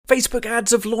Facebook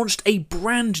ads have launched a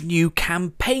brand new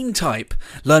campaign type.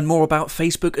 Learn more about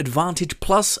Facebook Advantage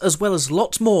Plus as well as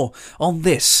lots more on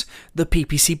this, the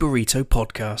PPC Burrito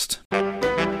podcast.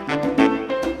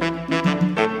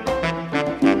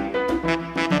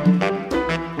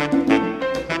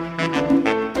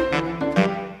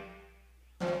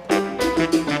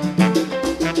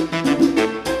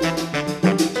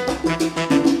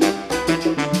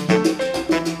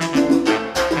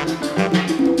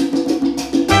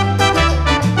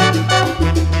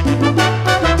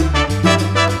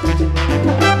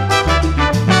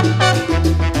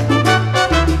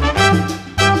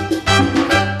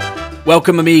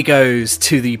 Welcome, amigos,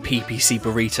 to the PPC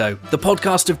Burrito, the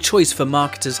podcast of choice for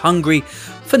marketers hungry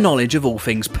for knowledge of all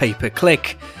things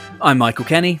pay-per-click. I'm Michael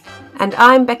Kenny. And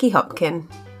I'm Becky Hopkin.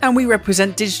 And we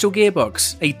represent Digital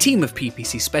Gearbox, a team of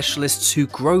PPC specialists who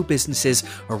grow businesses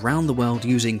around the world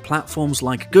using platforms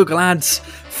like Google Ads,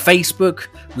 Facebook,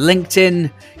 LinkedIn,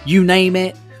 you name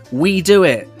it, we do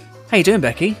it. How you doing,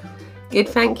 Becky? Good,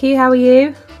 thank you. How are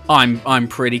you? I'm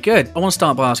pretty good. I want to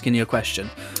start by asking you a question.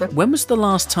 When was the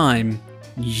last time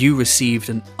you received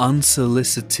an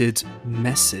unsolicited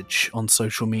message on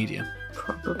social media?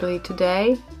 Probably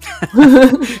today.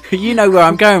 You know where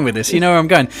I'm going with this. So,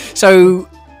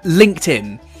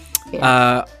 LinkedIn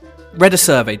read a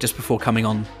survey just before coming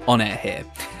on air here.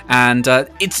 And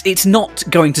it's not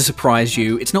going to surprise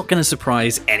you. It's not going to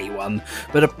surprise anyone.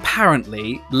 But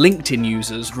apparently, LinkedIn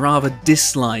users rather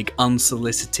dislike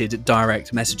unsolicited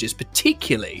direct messages,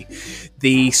 particularly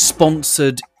the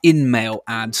sponsored in-mail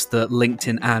ads that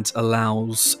LinkedIn Ads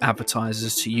allows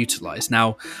advertisers to utilize.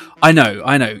 Now, I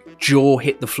know, jaw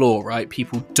hit the floor, right?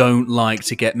 People don't like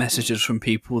to get messages from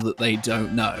people that they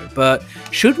don't know. But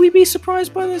should we be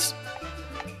surprised by this?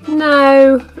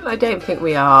 No, I don't think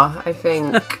we are. I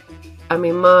think,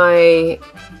 my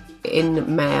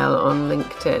in-mail on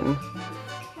LinkedIn,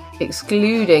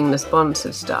 excluding the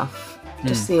sponsored stuff,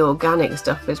 just the organic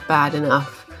stuff is bad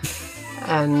enough.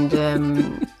 And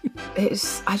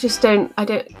I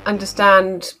don't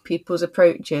understand people's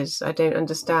approaches. I don't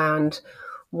understand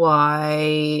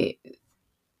why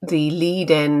the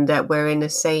lead-in that we're in the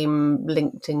same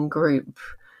LinkedIn group,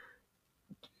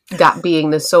 that being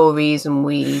the sole reason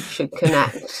we should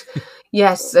connect.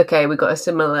 Yes, okay, we've got a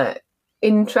similar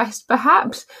interest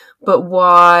perhaps, but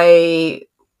why?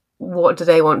 What do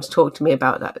they want to talk to me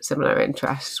about that similar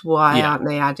interest? Why aren't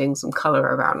they adding some colour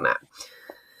around that?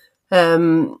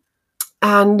 Then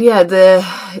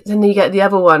you get the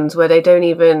other ones where they don't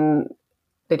even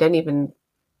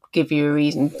give you a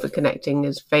reason for connecting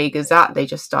as vague as that. They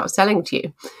just start selling to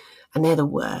you. And they're the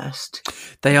worst.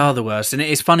 They are the worst. And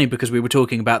it's funny because we were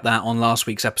talking about that on last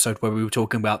week's episode where we were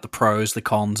talking about the pros, the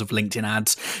cons of LinkedIn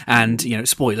ads. And,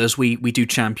 spoilers, we do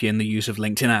champion the use of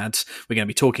LinkedIn ads. We're going to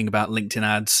be talking about LinkedIn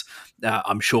ads,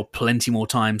 I'm sure, plenty more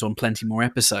times on plenty more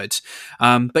episodes.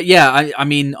 I'm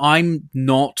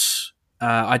not...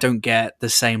 I don't get the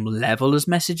same level as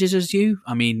messages as you.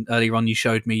 Earlier on you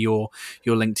showed me your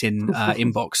LinkedIn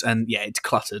inbox, and yeah, it's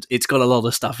cluttered. It's got a lot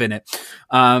of stuff in it.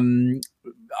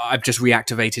 I've just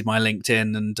reactivated my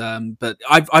LinkedIn, but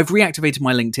I've reactivated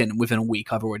my LinkedIn, and within a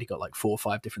week I've already got like 4 or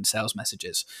 5 different sales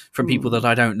messages from people that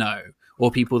I don't know,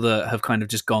 or people that have kind of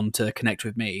just gone to connect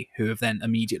with me, who have then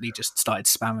immediately just started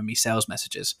spamming me sales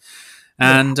messages.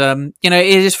 And, it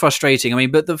is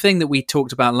frustrating. But the thing that we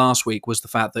talked about last week was the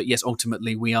fact that, yes,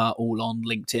 ultimately we are all on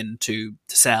LinkedIn to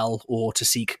sell or to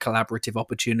seek collaborative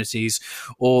opportunities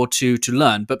or to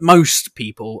learn. But most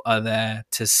people are there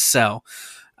to sell.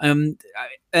 Again,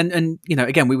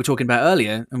 we were talking about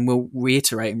earlier, and we'll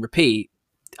reiterate and repeat.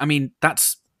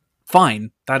 That's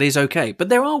fine. That is okay. But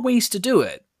there are ways to do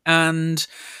it. And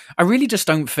I really just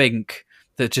don't think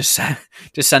that just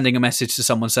sending a message to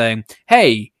someone saying,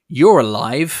 hey, you're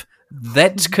alive,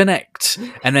 let's connect.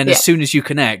 And then as soon as you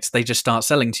connect, they just start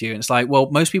selling to you. And it's like,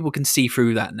 well, most people can see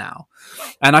through that now.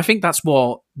 And I think that's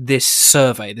what this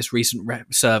survey, this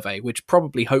recent survey, which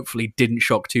probably hopefully didn't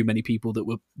shock too many people that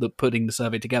were putting the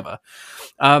survey together,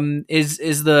 is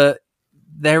that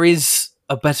there is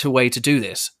a better way to do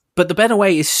this. But the better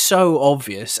way is so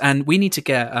obvious, and we need to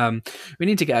get our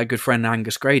good friend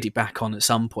Angus Grady back on at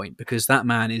some point, because that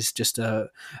man is just a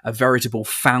veritable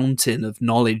fountain of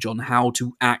knowledge on how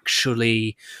to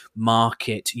actually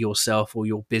market yourself or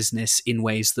your business in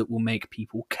ways that will make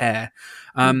people care.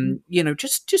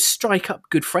 Just strike up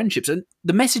good friendships. And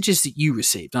the messages that you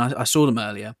received, and I saw them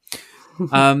earlier.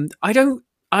 I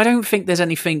don't think there's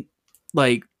anything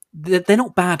like they're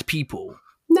not bad people.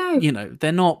 No,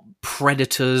 they're not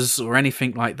predators or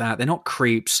anything like that. They're not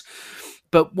creeps.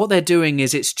 But what they're doing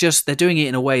is they're doing it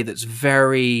in a way that's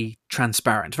very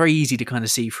transparent, very easy to kind of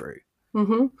see through.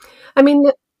 Hmm. I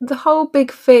mean, the whole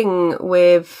big thing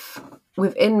with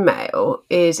InMail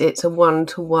is it's a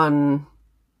one-to-one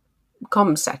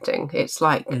comm setting. It's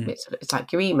like Mm. it's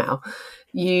like your email.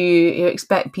 You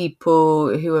expect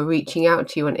people who are reaching out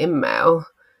to you on InMail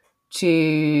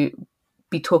to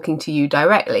be talking to you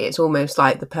directly. It's almost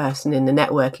like the person in the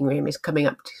networking room is coming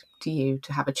up to you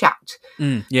to have a chat.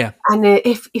 Yeah. And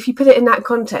if you put it in that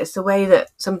context, the way that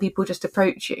some people just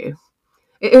approach you,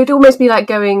 it would almost be like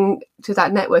going to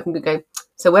that networking group, going,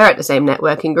 "So we're at the same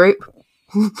networking group,"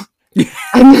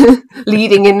 and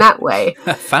leading in that way.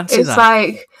 Fancy It's that.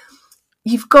 like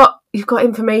you've got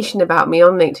information about me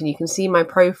on LinkedIn. You can see my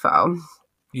profile.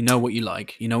 You know what you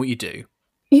like. You know what you do.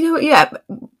 You know what? Yeah,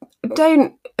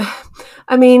 don't.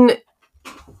 I mean,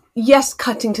 yes,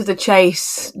 cutting to the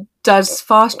chase does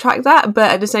fast track that,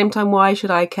 but at the same time, why should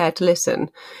I care to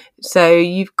listen? So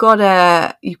you've got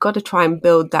to try and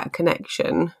build that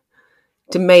connection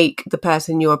to make the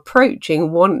person you're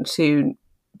approaching want to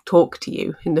talk to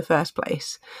you in the first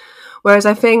place. Whereas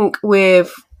I think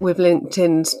with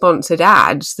LinkedIn sponsored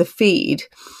ads, the feed,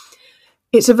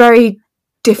 it's a very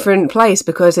different place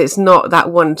because it's not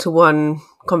that one-to-one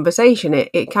conversation.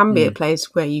 It can be a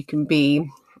place where you can be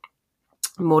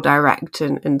more direct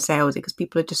and salesy because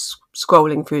people are just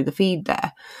scrolling through the feed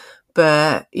there.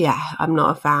 But yeah, I'm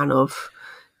not a fan of,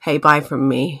 hey, buy from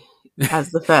me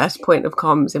as the first point of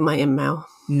comms in my email.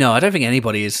 No, I don't think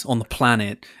anybody is on the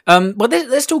planet. Well,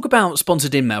 let's talk about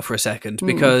sponsored email for a second,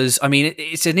 because I mean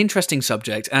it's an interesting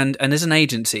subject, and as an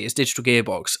agency, as Digital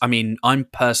Gearbox, I mean, I'm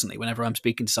personally, whenever I'm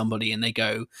speaking to somebody and they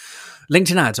go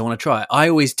LinkedIn ads, I want to try it, I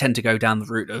always tend to go down the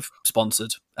route of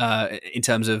sponsored in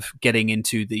terms of getting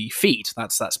into the feed.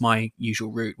 That's my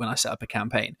usual route when I set up a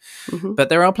campaign. Mm-hmm. But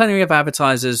there are plenty of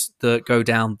advertisers that go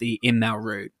down the email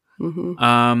route.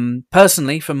 Mm-hmm.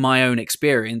 Personally, from my own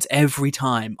experience, every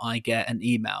time I get an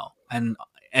email and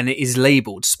it is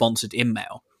labeled sponsored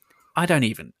email, I don't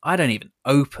even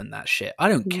open that shit. I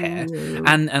don't care.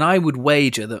 And I would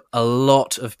wager that a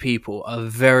lot of people are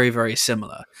very, very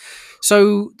similar.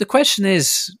 So the question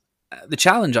is, the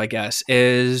challenge, I guess,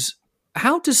 is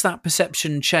how does that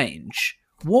perception change?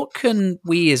 What can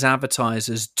we as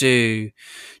advertisers do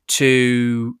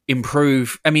to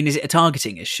improve? I mean, is it a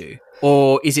targeting issue,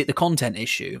 or is it the content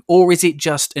issue, or is it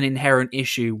just an inherent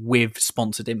issue with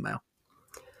sponsored email?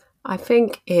 I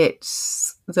think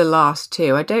it's the last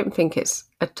two. I don't think it's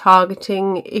a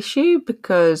targeting issue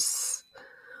because,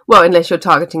 well, unless you're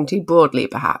targeting too broadly,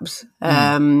 perhaps.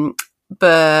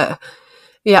 But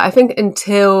yeah, I think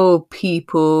until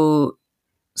people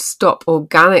stop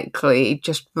organically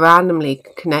just randomly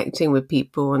connecting with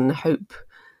people and hope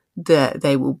that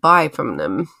they will buy from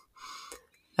them,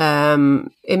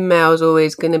 InMail is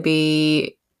always going to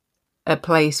be a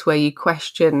place where you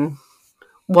question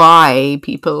why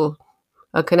people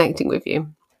are connecting with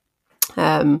you.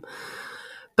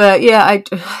 But yeah,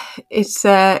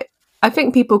 I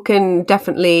think people can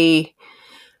definitely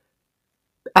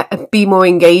be more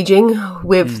engaging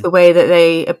with the way that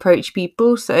they approach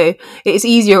people. So it's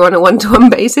easier on a one-to-one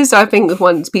basis. So I think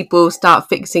once people start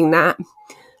fixing that,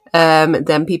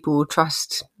 then people will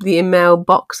trust the email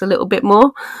box a little bit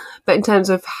more. But in terms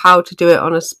of how to do it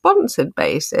on a sponsored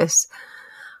basis,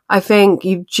 I think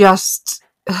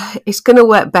it's going to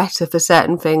work better for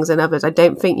certain things than others. I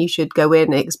don't think you should go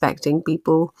in expecting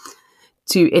people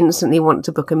to instantly want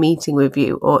to book a meeting with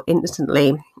you or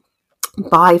instantly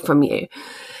buy from you.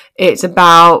 It's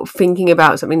about thinking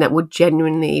about something that would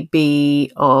genuinely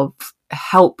be of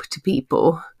help to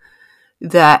people,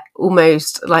 that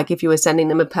almost like if you were sending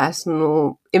them a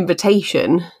personal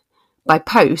invitation by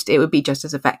post, it would be just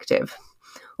as effective,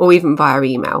 or even via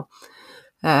email.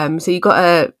 So you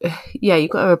got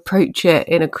to approach it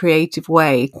in a creative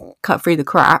way, cut through the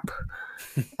crap,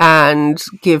 and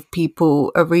give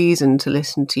people a reason to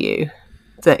listen to you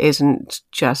that isn't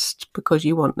just because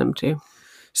you want them to.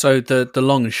 So the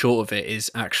long and short of it is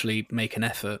actually make an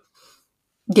effort.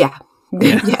 Yeah.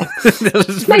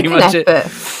 That's pretty much it.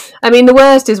 I mean, the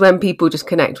worst is when people just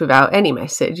connect without any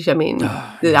message. I mean,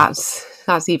 that's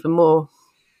even more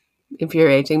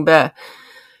infuriating. But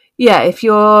yeah, if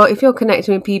you're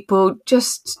connecting with people,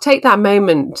 just take that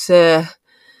moment to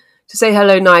say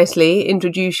hello nicely,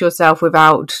 introduce yourself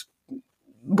without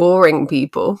boring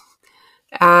people,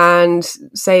 and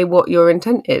say what your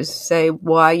intent is. Say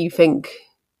why you think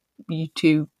you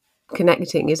two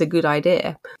connecting is a good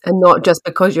idea, and not just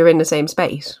because you're in the same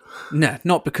space. No,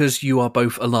 not because you are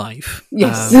both alive.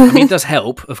 Yes. I mean, it does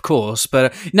help, of course,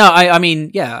 but no, I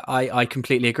mean, yeah, I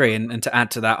completely agree. And to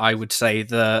add to that, I would say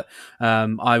that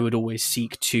I would always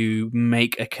seek to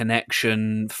make a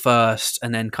connection first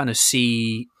and then kind of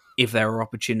see if there are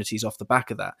opportunities off the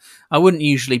back of that. I wouldn't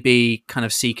usually be kind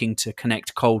of seeking to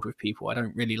connect cold with people. I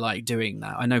don't really like doing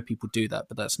that. I know people do that,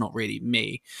 but that's not really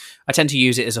me. I tend to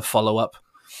use it as a follow-up.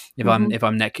 If I'm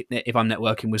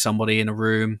networking with somebody in a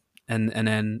room, and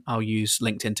then I'll use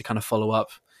LinkedIn to kind of follow up.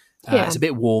 It's a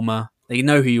bit warmer. They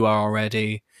know who you are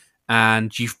already,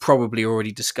 and you've probably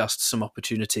already discussed some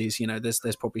opportunities. You know, there's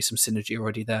probably some synergy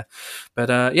already there.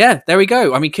 But yeah, there we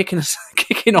go. I mean, kicking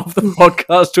off the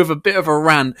podcast with a bit of a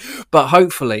rant, but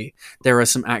hopefully there are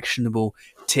some actionable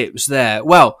tips there.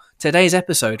 Well, today's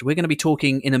episode, we're going to be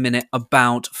talking in a minute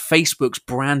about Facebook's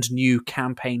brand new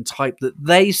campaign type that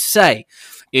they say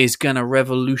is going to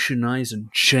revolutionize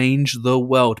and change the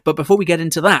world. But before we get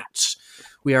into that,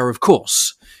 we are, of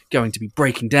course, going to be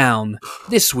breaking down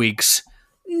this week's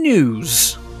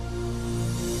news.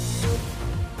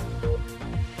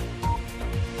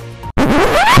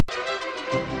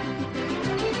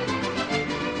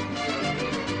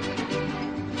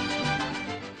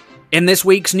 In this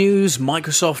week's news,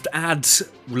 Microsoft Ads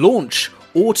launch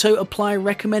auto-apply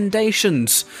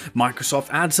recommendations. Microsoft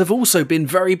Ads have also been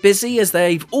very busy as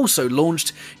they've also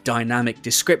launched dynamic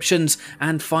descriptions,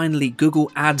 and finally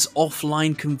Google Ads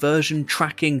offline conversion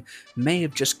tracking may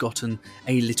have just gotten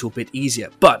a little bit easier.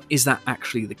 But is that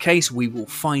actually the case? We will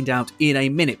find out in a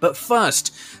minute. But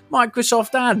first,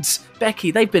 Microsoft Ads.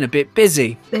 Becky, they've been a bit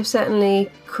busy. They've certainly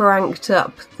cranked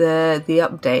up the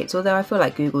updates, although I feel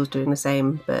like Google's doing the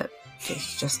same, but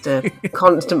it's just a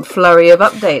constant flurry of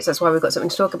updates. That's why we've got something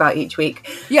to talk about each week.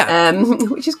 Yeah.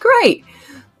 Which is great.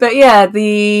 But yeah,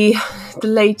 the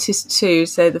latest two,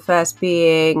 so the first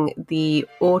being the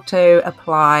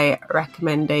auto-apply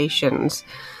recommendations,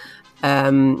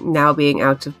 now being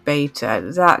out of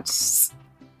beta. That's...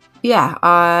 yeah,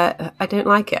 I don't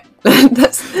like it.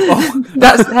 That's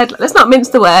the headline. Let's not mince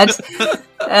the words.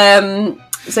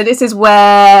 So this is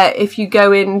where, if you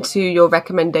go into your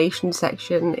recommendation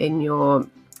section in your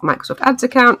Microsoft Ads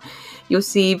account, you'll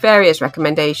see various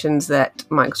recommendations that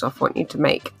Microsoft want you to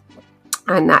make.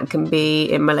 And that can be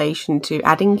in relation to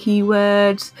adding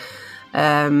keywords,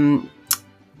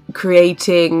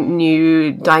 creating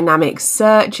new dynamic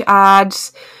search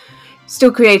ads,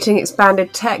 still creating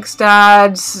expanded text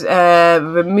ads,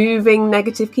 removing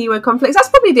negative keyword conflicts. That's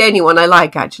probably the only one I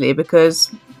like, actually,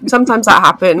 because sometimes that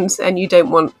happens and you don't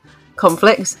want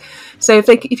conflicts. So if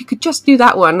you could just do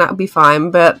that one, that would be fine.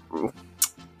 But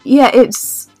yeah,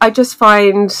 I just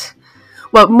find,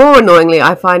 well, more annoyingly,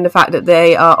 I find the fact that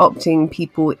they are opting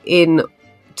people in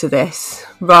to this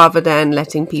rather than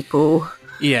letting people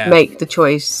make the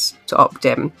choice to opt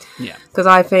in. Yeah. Because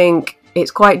I think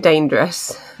it's quite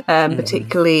dangerous,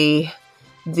 particularly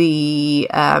the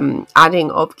adding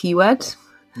of keywords.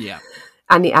 Yeah.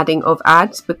 And the adding of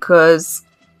ads, because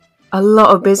a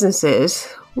lot of businesses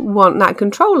want that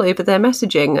control over their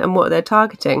messaging and what they're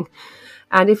targeting.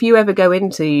 And if you ever go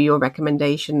into your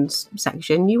recommendations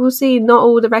section, you will see not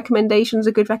all the recommendations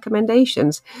are good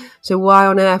recommendations. So why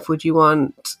on earth would you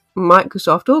want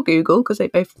Microsoft or Google, because they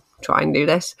both try and do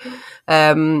this,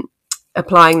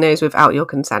 applying those without your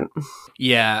consent?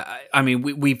 Yeah, I mean,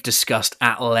 we've discussed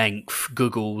at length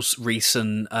Google's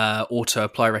recent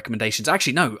auto-apply recommendations.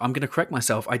 Actually, no, I'm going to correct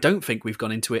myself. I don't think we've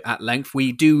gone into it at length.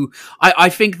 We do. I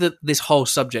think that this whole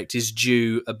subject is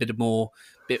due a bit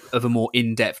of a more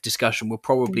in-depth discussion. We'll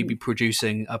probably be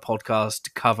producing a podcast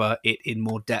to cover it in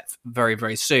more depth very,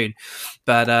 very soon.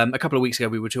 But a couple of weeks ago,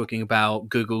 we were talking about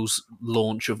Google's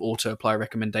launch of auto-apply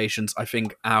recommendations. I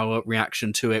think our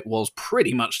reaction to it was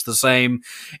pretty much the same.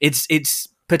 It's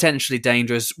potentially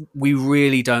dangerous. We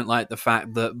really don't like the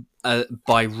fact that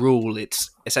by rule,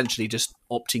 it's essentially just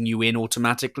opting you in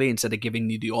automatically instead of giving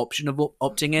you the option of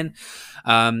opting in.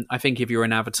 I think if you're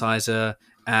an advertiser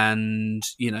and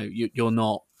you're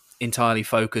not entirely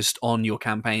focused on your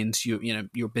campaigns, you're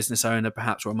a business owner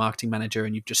perhaps, or a marketing manager,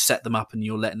 and you've just set them up and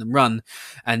you're letting them run,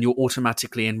 and you're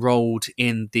automatically enrolled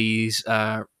in these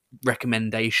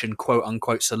recommendation quote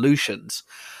unquote solutions,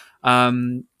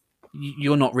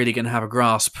 you're not really going to have a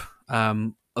grasp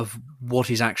of what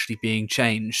is actually being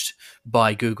changed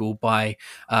by Google, by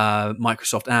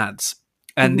Microsoft Ads,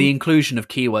 and the inclusion of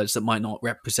keywords that might not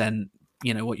represent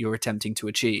what you're attempting to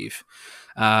achieve.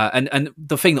 And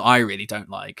the thing that I really don't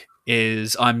like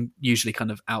is, I'm usually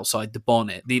kind of outside the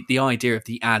bonnet. The idea of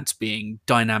the ads being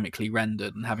dynamically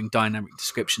rendered and having dynamic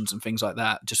descriptions and things like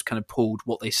that, just kind of pulled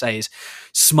what they say is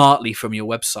smartly from your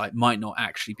website, might not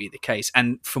actually be the case.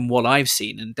 And from what I've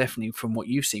seen, and definitely from what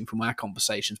you've seen from our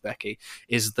conversations, Becky,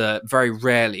 is that very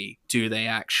rarely do they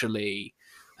actually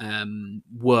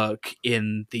work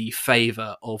in the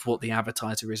favor of what the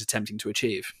advertiser is attempting to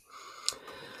achieve.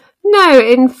 No,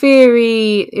 in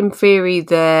theory,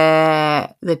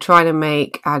 they're trying to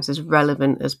make ads as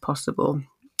relevant as possible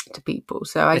to people.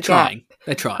 So They're trying.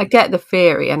 I get the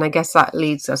theory, and I guess that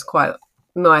leads us quite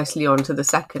nicely on to the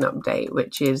second update,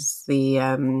 which is the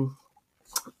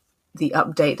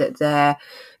update that they're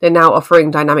now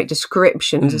offering dynamic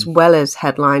descriptions as well as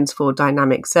headlines for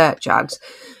dynamic search ads.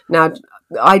 Now,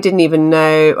 I didn't even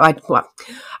know. I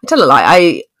tell a lie.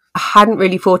 I hadn't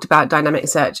really thought about dynamic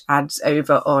search ads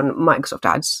over on Microsoft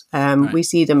Ads. Right. We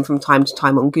see them from time to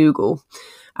time on Google,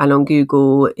 and on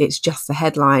Google, it's just the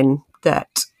headline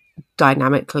that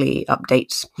dynamically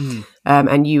updates,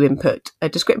 and you input a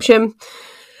description,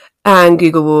 and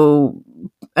Google will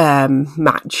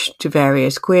match to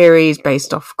various queries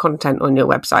based off content on your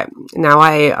website. Now,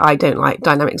 I don't like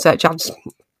dynamic search ads.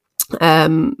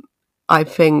 I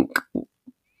think,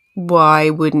 why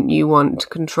wouldn't you want to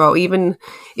control, even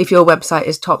if your website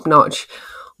is top notch,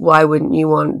 why wouldn't you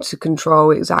want to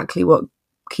control exactly what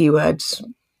keywords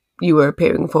you were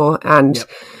appearing for and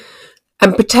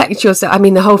protect yourself? I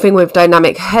mean, the whole thing with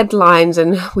dynamic headlines,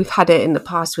 and we've had it in the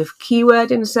past with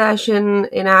keyword insertion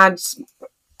in ads,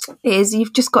 is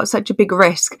you've just got such a big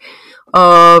risk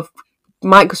of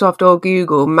Microsoft or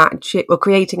Google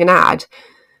creating an ad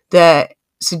that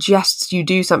suggests you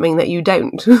do something that you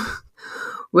don't.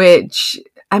 Which,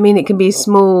 I mean, it can be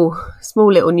small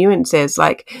little nuances.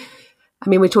 Like, I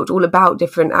mean, we talked all about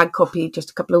different ad copy just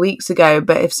a couple of weeks ago,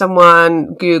 but if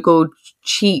someone Googled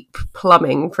cheap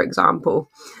plumbing, for example,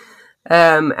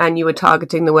 and you were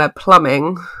targeting the word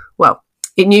plumbing, well,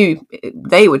 it knew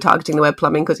they were targeting the word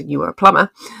plumbing because you were a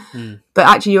plumber, but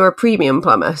actually you're a premium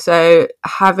plumber. So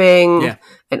having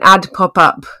an ad pop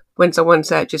up when someone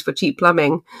searches for cheap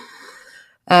plumbing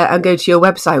and go to your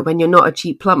website when you're not a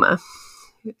cheap plumber,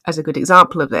 as a good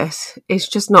example of this, is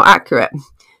just not accurate.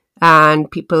 And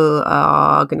people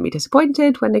are going to be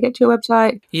disappointed when they get to your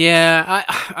website. Yeah,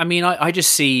 I mean, I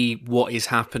just see what is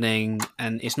happening,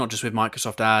 and it's not just with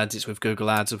Microsoft Ads, it's with Google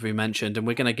Ads, as we mentioned, and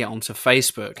we're going to get onto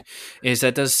Facebook, is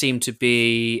there does seem to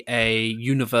be a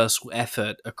universal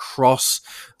effort across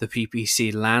the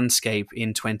PPC landscape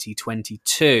in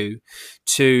 2022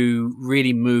 to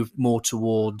really move more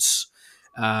towards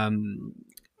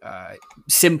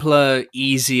simpler,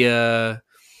 easier,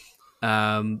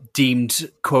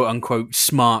 deemed quote unquote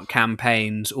smart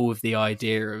campaigns, all with the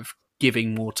idea of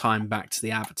giving more time back to the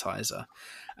advertiser.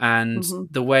 And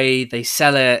the way they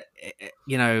sell it,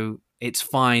 you know, it's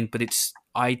fine, but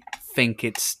I think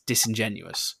it's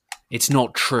disingenuous. It's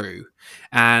not true.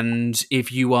 And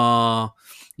if you are,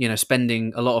 you know,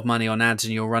 spending a lot of money on ads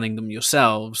and you're running them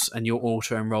yourselves and you're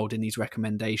auto enrolled in these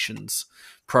recommendations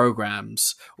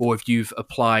programs, or if you've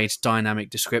applied dynamic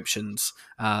descriptions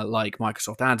like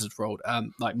Microsoft Ads has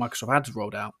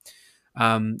rolled out,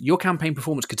 your campaign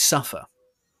performance could suffer.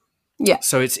 Yeah.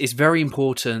 So it's very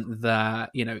important that,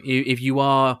 you know, if you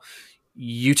are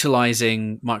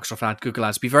utilizing Microsoft Ads, Google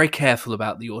Ads, be very careful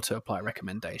about the auto apply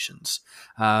recommendations.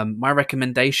 My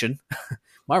recommendation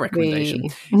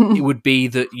it would be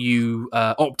that you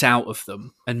opt out of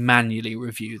them and manually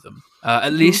review them,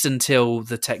 at least until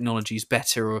the technology is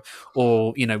better,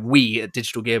 or you know, we at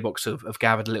Digital Gearbox have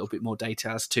gathered a little bit more data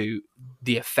as to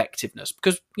the effectiveness,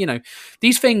 because you know,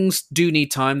 these things do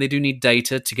need time, they do need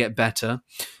data to get better.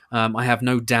 I have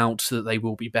no doubt that they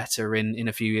will be better in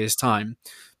a few years' time,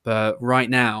 but right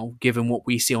now, given what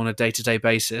we see on a day-to-day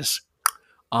basis,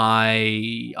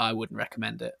 I wouldn't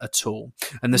recommend it at all.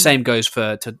 And the same goes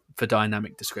for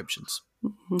dynamic descriptions.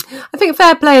 I think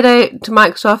fair play though to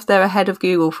Microsoft, they're ahead of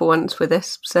Google for once with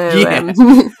this. So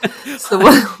it's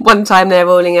the one time they're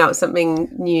rolling out something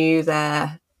new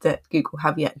there that Google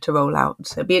have yet to roll out.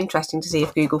 So it'd be interesting to see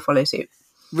if Google follow suit.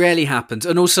 Rarely happens.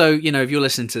 And also, you know, if you're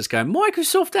listening to this going,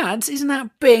 Microsoft Ads, isn't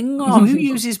that Bing? Oh, who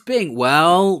uses Bing?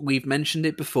 Well, we've mentioned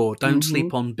it before. Don't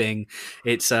sleep on Bing.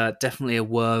 It's definitely a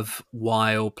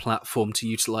worthwhile platform to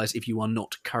utilize if you are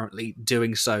not currently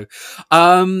doing so.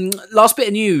 Last bit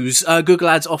of news, Google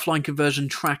Ads offline conversion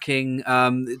tracking.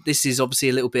 This is obviously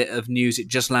a little bit of news. It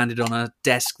just landed on a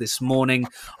desk this morning.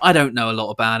 I don't know a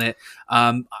lot about it.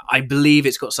 I believe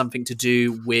it's got something to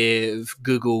do with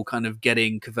Google kind of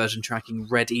getting conversion tracking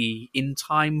ready in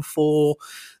time for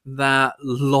that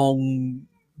long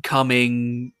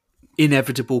coming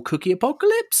inevitable cookie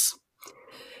apocalypse.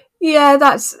 Yeah,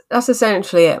 that's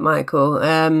essentially it, Michael.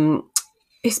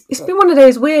 It's been one of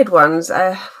those weird ones.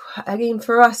 Again,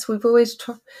 for us, we've always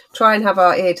try and have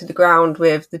our ear to the ground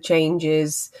with the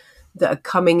changes that are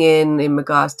coming in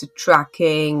regards to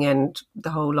tracking and the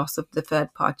whole loss of the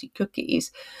third-party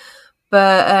cookies.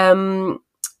 But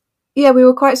Yeah, we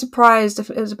were quite surprised.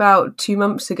 It was about 2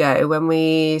 months ago when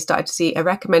we started to see a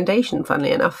recommendation,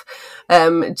 funnily enough,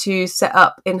 to set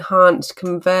up enhanced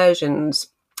conversions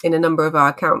in a number of our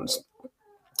accounts.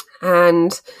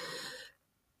 And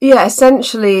yeah,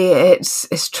 essentially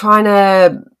it's trying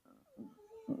to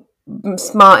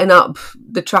smarten up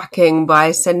the tracking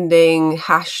by sending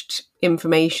hashed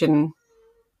information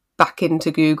back into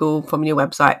Google from your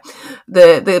website.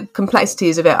 The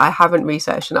complexities of it I haven't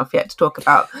researched enough yet to talk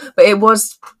about, but it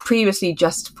was previously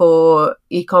just for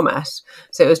e-commerce,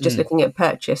 so it was just looking at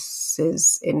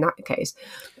purchases in that case.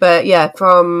 But yeah,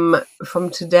 from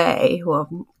today,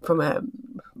 well, from a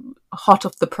hot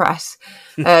off the press,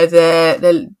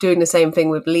 they're doing the same thing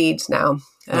with leads now.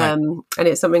 Right. And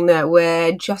it's something that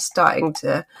we're just starting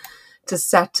to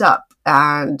set up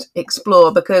and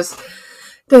explore, because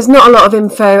there's not a lot of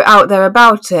info out there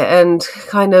about it, and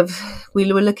kind of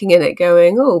we were looking at it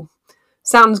going, oh,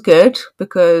 sounds good,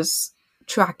 because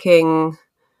tracking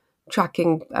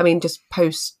I mean, just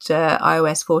post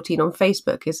iOS 14 on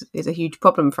Facebook is a huge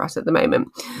problem for us at the moment.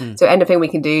 So anything we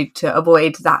can do to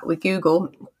avoid that with Google,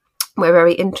 we're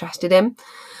very interested in.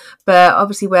 But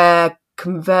obviously where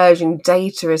conversion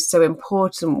data is so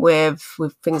important with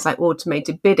things like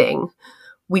automated bidding,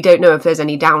 we don't know if there's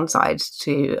any downsides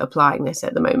to applying this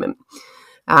at the moment.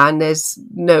 And there's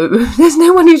no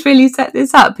one who's really set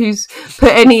this up, who's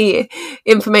put any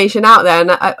information out there.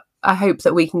 And I hope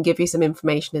that we can give you some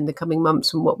information in the coming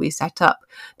months from what we set up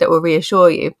that will reassure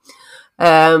you.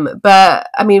 But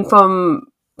I mean, from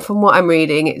what I'm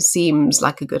reading, it seems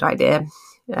like a good idea.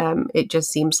 It just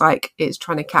seems like it's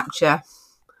trying to capture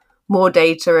more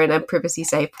data in a privacy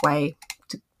safe way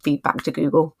to feed back to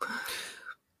Google.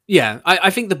 Yeah,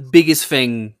 I think the biggest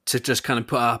thing to just kind of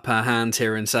put up our hand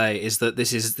here and say is that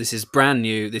this is brand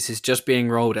new. This is just being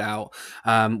rolled out.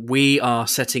 We are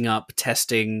setting up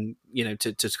testing,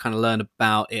 to kind of learn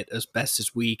about it as best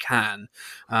as we can.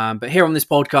 But here on this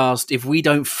podcast, if we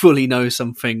don't fully know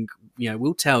something,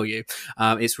 we'll tell you.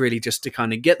 It's really just to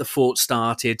kind of get the thought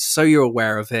started so you're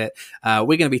aware of it. We're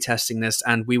going to be testing this,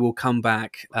 and we will come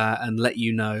back and let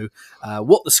you know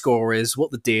what the score is,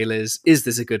 what the deal is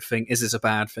this a good thing, is this a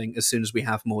bad thing, as soon as we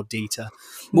have more data.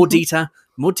 More data?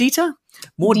 Detailed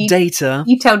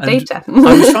data.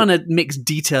 I was trying to mix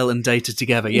detail and data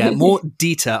together. Yeah, more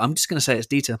data. I'm just going to say it's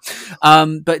data.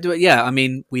 But yeah, I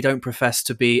mean, we don't profess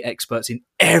to be experts in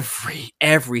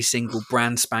every single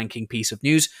brand spanking piece of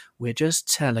news. We're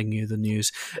just telling you the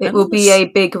news. It will be a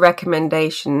big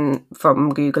recommendation from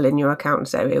Google in your account,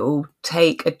 so it will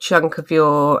take a chunk of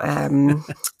your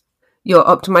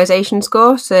optimization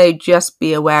score. So just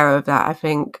be aware of that. I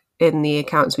think in the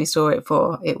accounts we saw it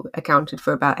for, it accounted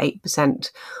for about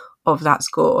 8% of that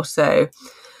score. So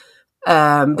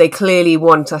they clearly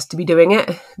want us to be doing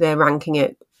it. They're ranking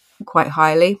it quite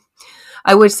highly.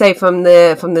 I would say from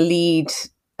the lead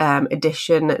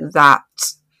edition that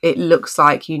it looks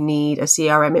like you need a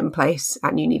CRM in place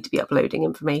and you need to be uploading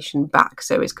information back.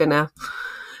 So it's going to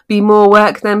be more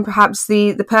work than perhaps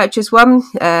the purchase one.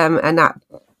 And that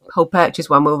whole purchase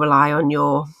one will rely on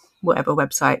your whatever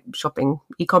website shopping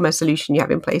e-commerce solution you have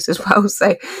in place as well.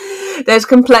 So there's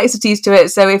complexities to it.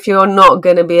 So if you're not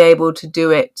going to be able to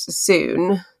do it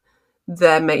soon,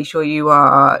 then make sure you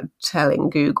are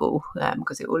telling Google,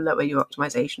 because it will lower your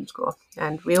optimization score.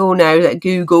 And we all know that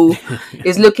Google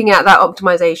is looking at that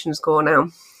optimization score now.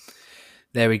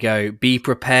 There we go. Be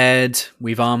prepared.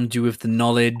 We've armed you with the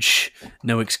knowledge.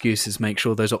 No excuses. Make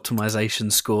sure those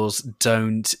optimization scores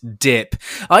don't dip.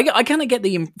 I kind of get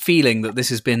the feeling that this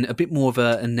has been a bit more of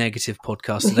a negative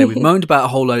podcast today. We've moaned about a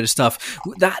whole load of stuff.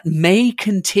 That may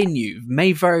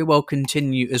very well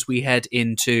continue as we head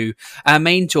into our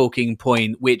main talking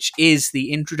point, which is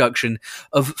the introduction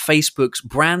of Facebook's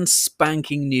brand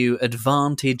spanking new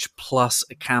Advantage Plus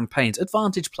campaigns.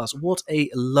 Advantage Plus, what a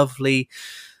lovely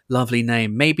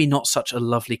name. Maybe not such a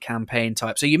lovely campaign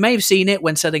type. So you may have seen it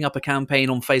when setting up a campaign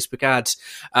on Facebook ads,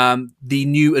 the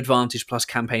new Advantage Plus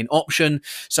campaign option.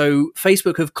 So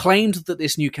Facebook have claimed that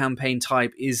this new campaign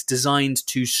type is designed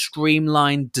to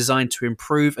streamline, designed to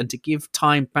improve, and to give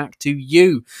time back to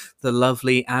you, the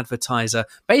lovely advertiser,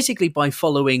 basically by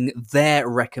following their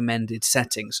recommended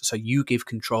settings. So you give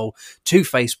control to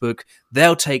Facebook.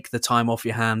 They'll take the time off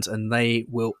your hands and they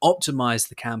will optimize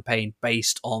the campaign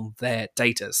based on their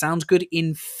data. Sounds good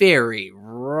in theory,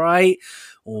 right?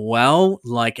 Well,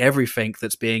 like everything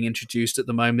that's being introduced at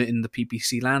the moment in the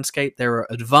PPC landscape, there are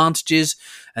advantages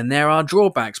and there are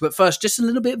drawbacks. But first, just a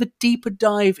little bit of a deeper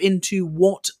dive into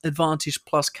what Advantage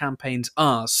Plus campaigns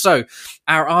are. So,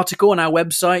 our article on our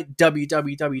website,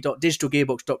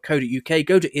 www.digitalgearbox.co.uk,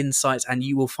 go to Insights and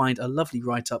you will find a lovely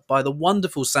write-up by the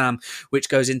wonderful Sam, which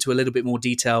goes into a little bit more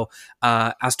detail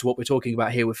as to what we're talking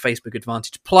about here with Facebook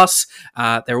Advantage Plus.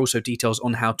 There are also details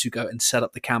on how to go and set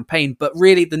up the campaign. But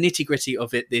really, the nitty-gritty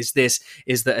of it is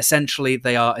that essentially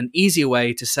they are an easier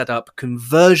way to set up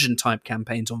conversion type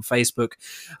campaigns on Facebook.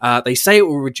 They say it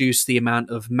will reduce the amount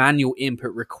of manual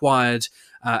input required,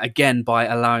 again, by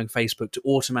allowing Facebook to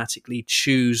automatically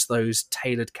choose those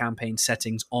tailored campaign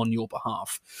settings on your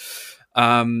behalf.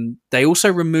 They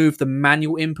also remove the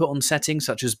manual input on settings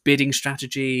such as bidding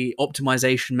strategy,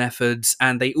 optimization methods,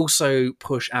 and they also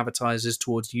push advertisers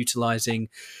towards utilizing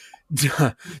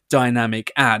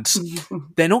dynamic ads.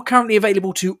 They're not currently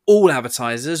available to all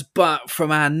advertisers, but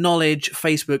from our knowledge,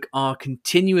 Facebook are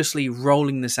continuously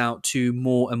rolling this out to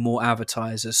more and more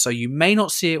advertisers. So you may not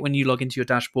see it when you log into your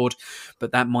dashboard,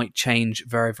 but that might change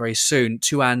very, very soon.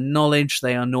 To our knowledge,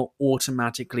 they are not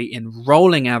automatically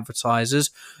enrolling advertisers,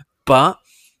 but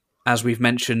as we've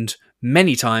mentioned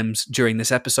many times during this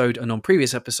episode and on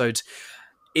previous episodes,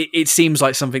 it seems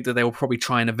like something that they will probably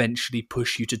try and eventually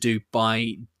push you to do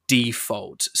by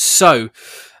default. So,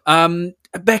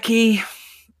 Becky,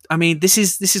 I mean, this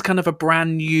is kind of a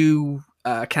brand new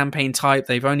campaign type.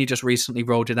 They've only just recently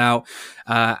rolled it out.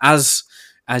 As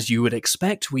you would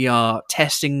expect, we are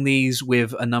testing these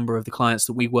with a number of the clients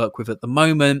that we work with at the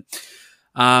moment.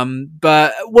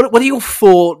 But what are your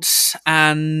thoughts,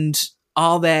 and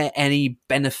are there any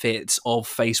benefits of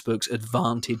Facebook's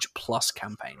Advantage Plus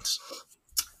campaigns?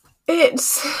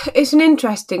 It's an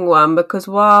interesting one because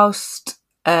whilst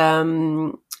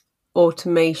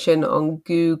automation on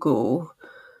Google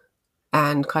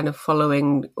and kind of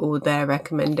following all their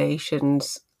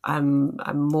recommendations, I'm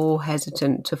more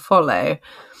hesitant to follow.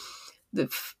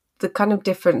 The kind of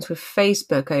difference with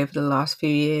Facebook over the last few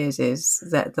years is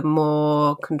that the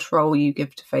more control you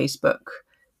give to Facebook,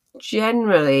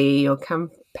 generally your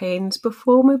campaigns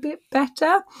perform a bit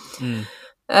better.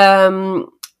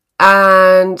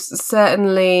 And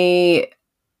certainly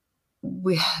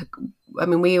we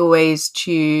always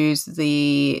choose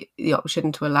the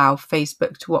option to allow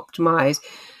Facebook to optimize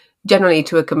generally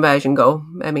to a conversion goal.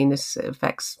 I mean, this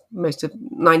affects most of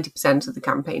 90% of the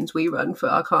campaigns we run for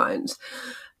our clients.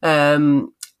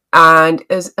 And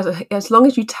as long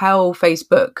as you tell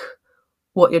Facebook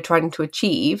what you're trying to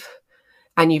achieve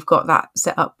and you've got that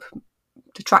set up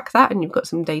to track that and you've got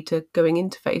some data going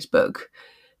into Facebook's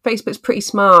pretty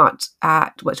smart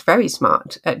it's very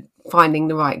smart at finding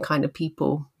the right kind of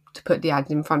people to put the ads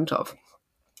in front of.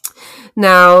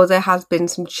 Now, there has been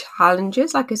some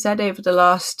challenges, like I said, over the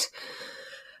last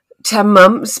 10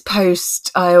 months post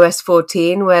iOS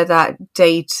 14, where that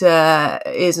data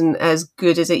isn't as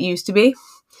good as it used to be.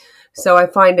 So I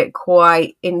find it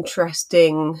quite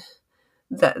interesting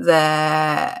that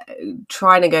they're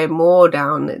trying to go more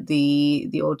down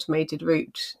the automated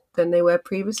route than they were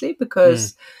previously,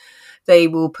 because they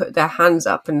will put their hands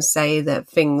up and say that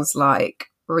things like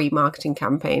remarketing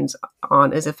campaigns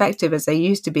aren't as effective as they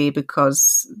used to be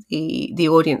because the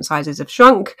audience sizes have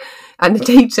shrunk and the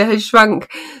data has shrunk,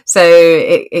 so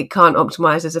it can't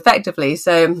optimize as effectively.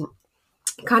 So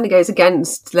it kind of goes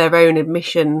against their own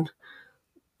admission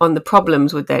on the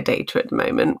problems with their data at the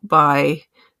moment by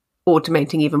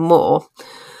automating even more.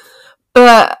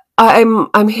 But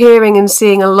I'm hearing and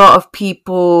seeing a lot of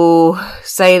people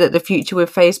say that the future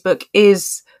with Facebook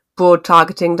is broad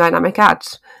targeting dynamic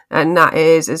ads, and that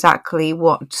is exactly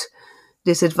what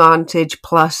this Advantage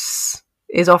Plus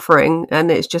is offering,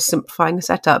 and it's just simplifying the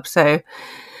setup. So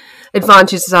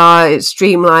advantages are it's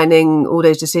streamlining all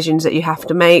those decisions that you have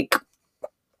to make.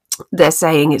 They're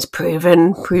saying it's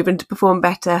proven to perform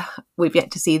better. We've yet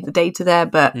to see the data there,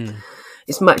 but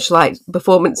it's much like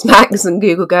Performance Max and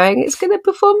Google going, it's going to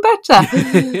perform better.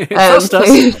 Trust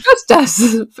us.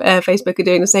 Facebook are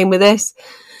doing the same with this.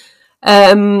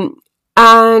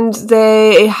 And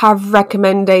they have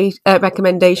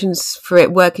recommendations for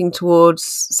it working towards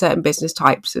certain business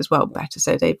types as well better.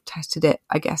 So they've tested it,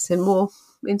 I guess, in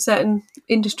certain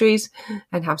industries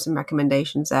and have some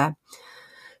recommendations there.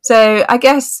 So I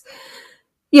guess,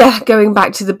 going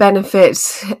back to the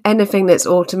benefits, anything that's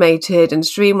automated and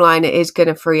streamlined, it is going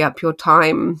to free up your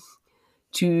time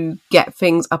to get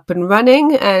things up and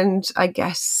running and I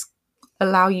guess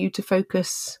allow you to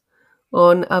focus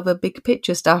on other big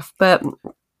picture stuff. But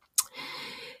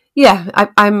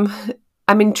I'm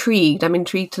intrigued. I'm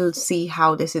intrigued to see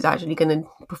how this is actually going to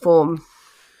perform.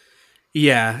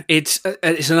 Yeah, it's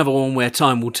another one where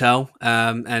time will tell.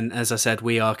 And as I said,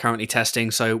 we are currently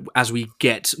testing. So as we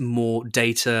get more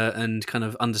data and kind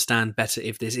of understand better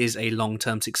if this is a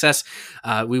long-term success,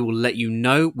 we will let you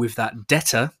know with that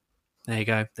data. There you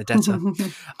go, the data.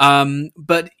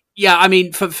 But yeah, I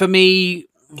mean, for me,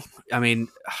 I mean,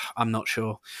 I'm not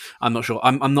sure.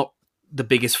 I'm not the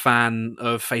biggest fan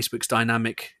of Facebook's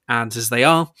dynamic ads as they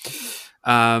are.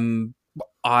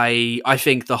 I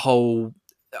think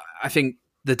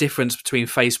the difference between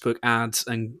Facebook ads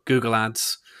and Google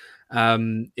ads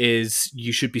is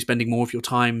you should be spending more of your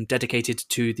time dedicated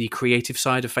to the creative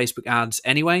side of Facebook ads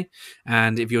anyway.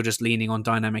 And if you're just leaning on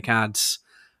dynamic ads,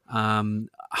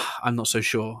 I'm not so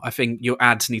sure. I think your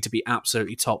ads need to be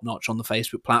absolutely top notch on the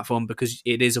Facebook platform because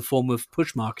it is a form of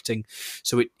push marketing.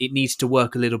 So it needs to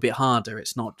work a little bit harder.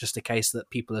 It's not just a case that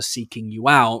people are seeking you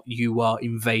out, you are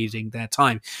invading their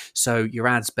time. So your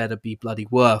ads better be bloody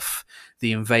worth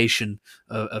the invasion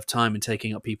of time and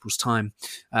taking up people's time.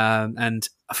 And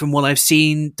from what I've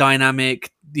seen,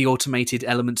 the automated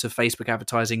elements of Facebook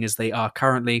advertising as they are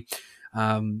currently,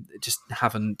 just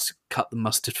haven't cut the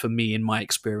mustard for me in my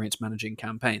experience managing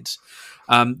campaigns.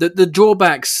 The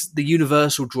drawbacks, the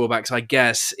universal drawbacks, I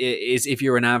guess, is if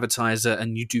you're an advertiser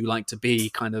and you do like to be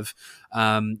kind of,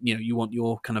 you want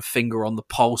your kind of finger on the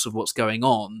pulse of what's going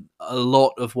on. A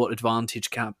lot of what Advantage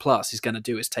Cap Plus is going to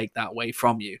do is take that away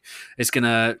from you. It's going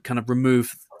to kind of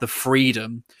remove the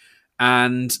freedom.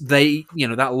 And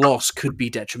that loss could be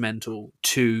detrimental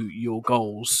to your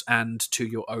goals and to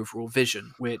your overall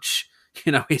vision, which,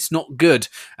 it's not good.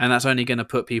 And that's only going to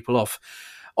put people off.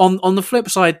 On the flip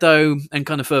side, though, and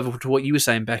kind of further to what you were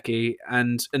saying, Becky,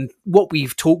 and what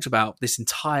we've talked about this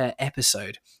entire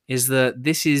episode, is that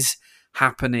this is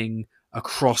happening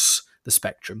across the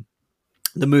spectrum.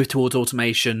 The move towards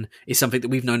automation is something that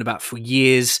we've known about for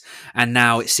years. And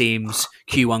now it seems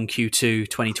Q1, Q2,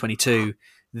 2022,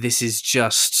 they're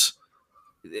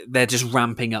just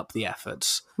ramping up the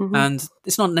efforts. Mm-hmm. And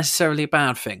it's not necessarily a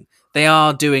bad thing. They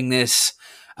are doing this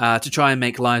to try and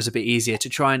make lives a bit easier, to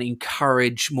try and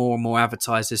encourage more and more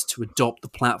advertisers to adopt the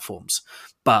platforms.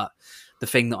 But the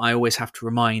thing that I always have to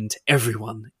remind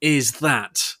everyone is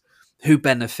that who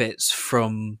benefits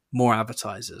from more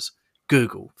advertisers?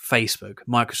 Google, Facebook,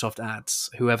 Microsoft Ads,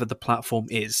 whoever the platform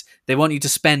is. They want you to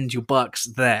spend your bucks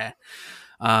there.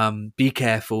 Be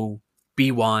careful, be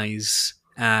wise,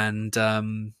 and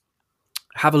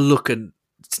have a look and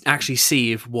actually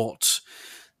see if what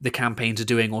the campaigns are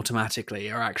doing automatically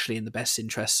are actually in the best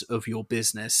interests of your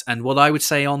business. And what I would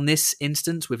say on this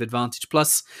instance with Advantage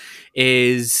Plus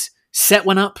is set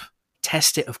one up,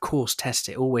 test it, of course, test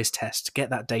it, always test, get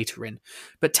that data in,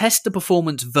 but test the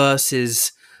performance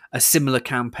versus a similar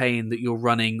campaign that you're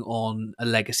running on a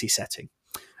legacy setting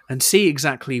and see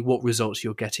exactly what results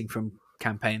you're getting from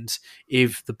campaigns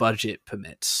if the budget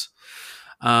permits.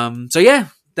 So yeah,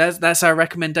 that's our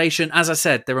recommendation. As I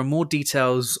said, there are more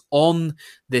details on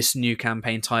this new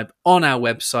campaign type on our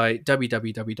website,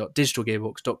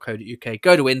 www.digitalgearbox.co.uk.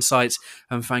 Go to Insights,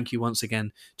 and thank you once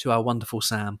again to our wonderful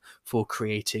Sam for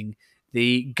creating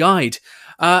the guide.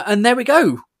 And there we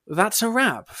go. That's a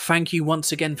wrap. Thank you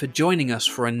once again for joining us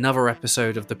for another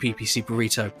episode of the PPC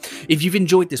Burrito. If you've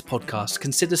enjoyed this podcast,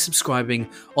 consider subscribing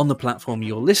on the platform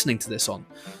you're listening to this on.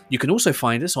 You can also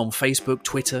find us on Facebook,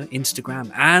 Twitter,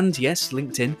 Instagram, and yes,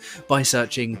 LinkedIn by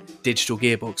searching Digital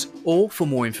Gearbox. Or for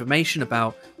more information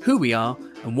about who we are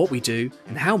and what we do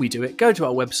and how we do it, go to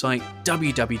our website,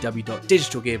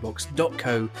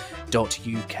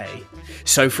 www.digitalgearbox.co.uk.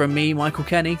 So from me, Michael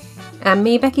Kenny. And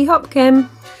me, Becky Hopkin.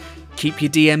 Keep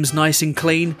your DMs nice and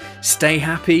clean, stay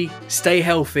happy, stay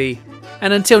healthy,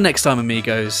 and until next time,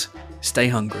 amigos, stay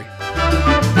hungry.